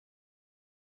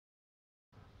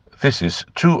This is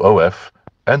 2OF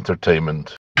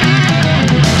Entertainment.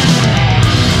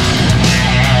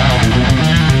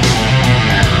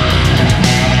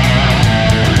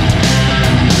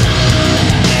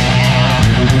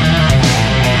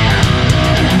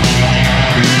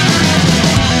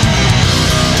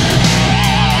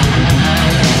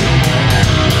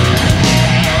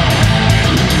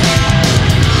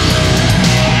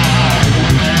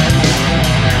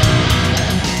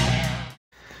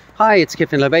 Hi, it's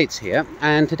Kipton Lobates here,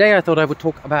 and today I thought I would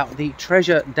talk about the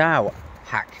Treasure DAO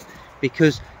hack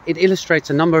because it illustrates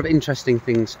a number of interesting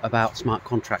things about smart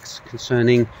contracts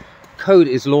concerning code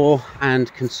is law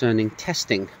and concerning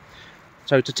testing.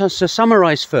 So to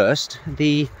summarize first,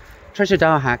 the Treasure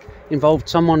DAO hack involved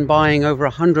someone buying over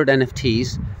 100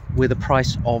 NFTs with a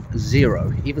price of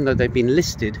 0, even though they've been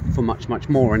listed for much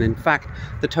more. And in fact,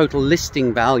 the total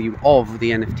listing value of the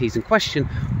NFTs in question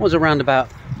was around about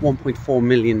 $1.4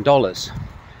 million.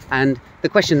 And the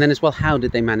question then is, well, how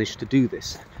did they manage to do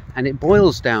this? And it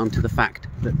boils down to the fact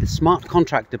that the smart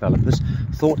contract developers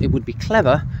thought it would be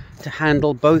clever to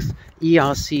handle both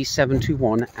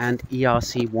ERC-721 and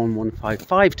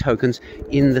ERC-1155 tokens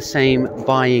in the same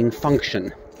buying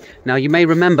function. Now, you may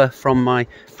remember from my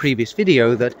previous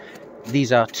video that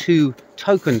these are two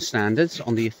token standards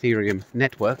on the Ethereum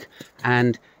network,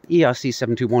 and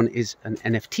ERC-721 is an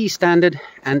NFT standard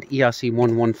and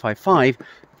ERC-1155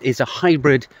 is a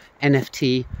hybrid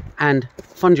NFT and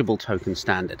fungible token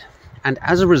standard. And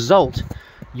as a result,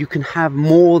 you can have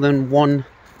more than one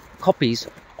copies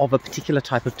of a particular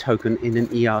type of token in an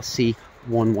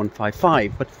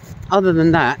ERC-1155. But other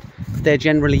than that, they're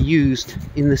generally used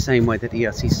in the same way that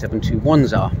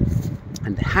ERC-721s are.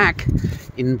 And the hack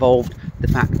involved the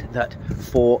fact that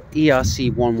for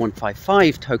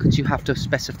ERC-1155 tokens, you have to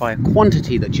specify a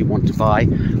quantity that you want to buy,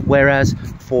 whereas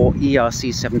for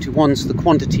ERC-721s, the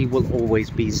quantity will always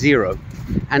be 0.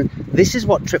 And this is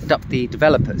what tripped up the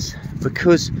developers,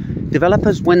 because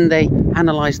developers, when they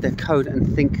analyze their code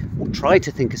and think, or try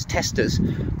to think as testers,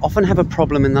 often have a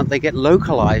problem in that they get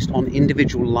localized on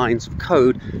individual lines of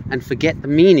code and forget the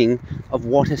meaning of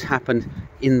what has happened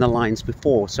in the lines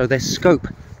before. So their scope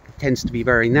tends to be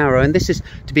very narrow, and this is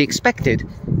to be expected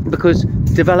because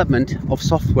development of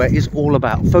software is all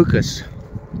about focus.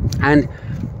 And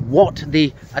what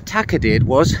the attacker did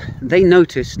was they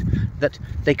noticed that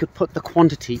they could put the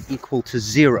quantity equal to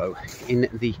 0 in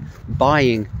the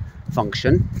buying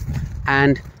function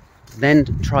and then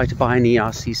try to buy an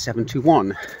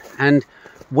ERC-721. And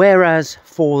whereas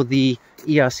for the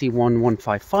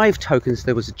ERC-1155 tokens,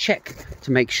 there was a check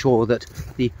to make sure that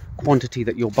the quantity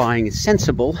that you're buying is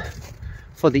sensible,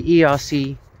 for the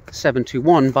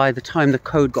ERC-721, by the time the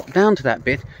code got down to that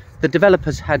bit, the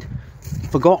developers had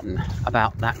forgotten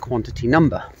about that quantity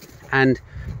number. And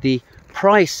the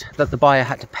price that the buyer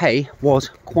had to pay was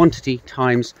quantity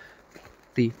times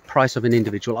the price of an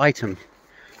individual item.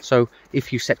 So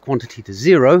if you set quantity to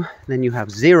 0, then you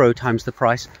have 0 times the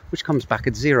price, which comes back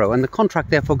at 0. And the contract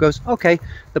therefore goes, okay,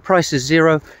 the price is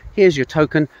 0, here's your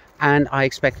token, and I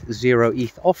expect 0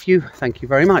 ETH off you, thank you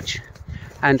very much.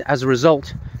 And as a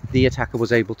result, the attacker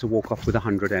was able to walk off with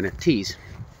 100 NFTs.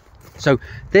 So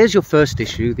there's your first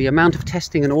issue. The amount of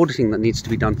testing and auditing that needs to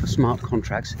be done for smart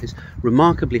contracts is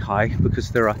remarkably high because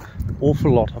there are an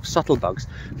awful lot of subtle bugs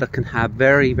that can have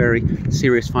very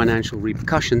serious financial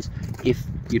repercussions if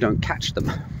you don't catch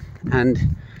them. And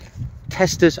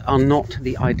testers are not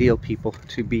the ideal people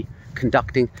to be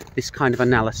conducting this kind of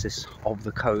analysis of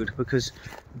the code because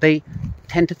they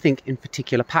tend to think in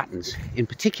particular patterns. In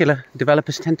particular,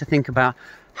 developers tend to think about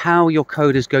how your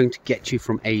code is going to get you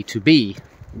from A to B,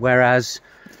 whereas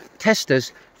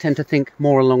testers tend to think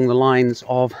more along the lines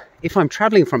of, if I'm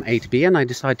traveling from A to B and I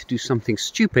decide to do something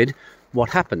stupid, what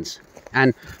happens?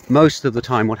 And most of the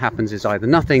time what happens is either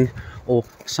nothing or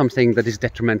something that is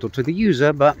detrimental to the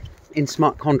user. But in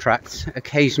smart contracts,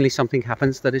 occasionally something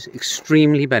happens that is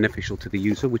extremely beneficial to the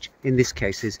user, which in this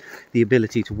case is the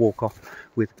ability to walk off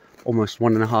with almost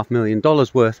 $1.5 million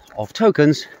worth of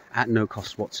tokens at no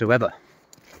cost whatsoever.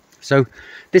 So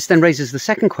this then raises the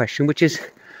second question, which is,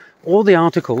 all the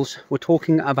articles were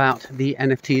talking about the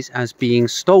NFTs as being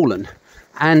stolen,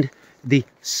 and the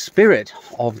spirit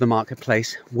of the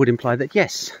marketplace would imply that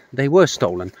yes, they were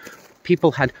stolen.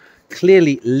 People had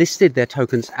clearly listed their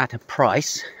tokens at a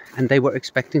price and they were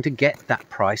expecting to get that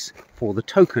price for the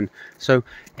token. So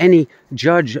any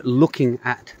judge looking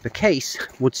at the case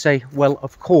would say, well,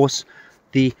 of course,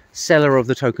 the seller of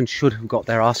the token should have got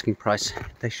their asking price.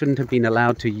 They shouldn't have been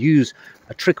allowed to use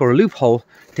a trick or a loophole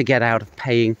to get out of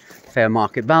paying fair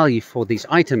market value for these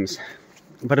items.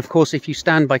 But of course, if you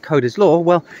stand by code is law,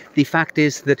 well, the fact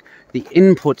is that the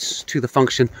inputs to the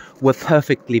function were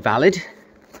perfectly valid,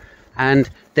 and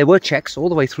there were checks all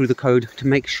the way through the code to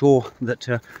make sure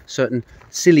that certain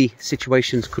silly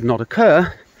situations could not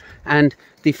occur. And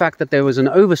the fact that there was an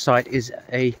oversight is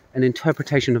an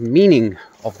interpretation of meaning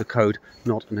of the code,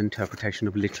 not an interpretation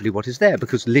of literally what is there,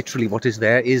 because literally what is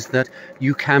there is that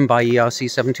you can buy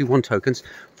ERC-721 tokens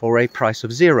for a price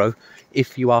of 0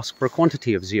 if you ask for a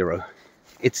quantity of 0.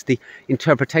 It's the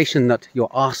interpretation that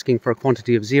you're asking for a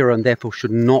quantity of 0 and therefore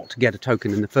should not get a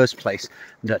token in the first place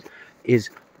that is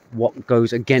what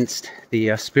goes against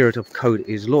the spirit of code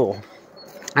is law.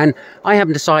 And I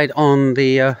happen to side on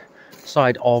the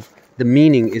side of the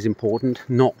meaning is important,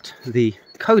 not the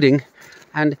coding,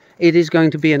 and it is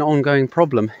going to be an ongoing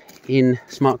problem in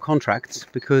smart contracts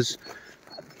because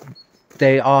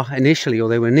they were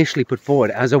initially put forward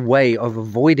as a way of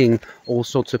avoiding all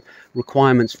sorts of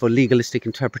requirements for legalistic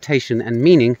interpretation and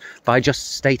meaning by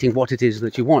just stating what it is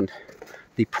that you want.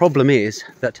 The problem is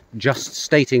that just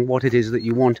stating what it is that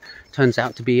you want turns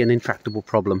out to be an intractable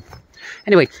problem.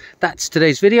 Anyway, that's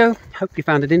today's video. Hope you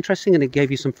found it interesting and it gave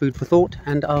you some food for thought,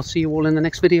 and I'll see you all in the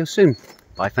next video soon.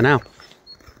 Bye for now.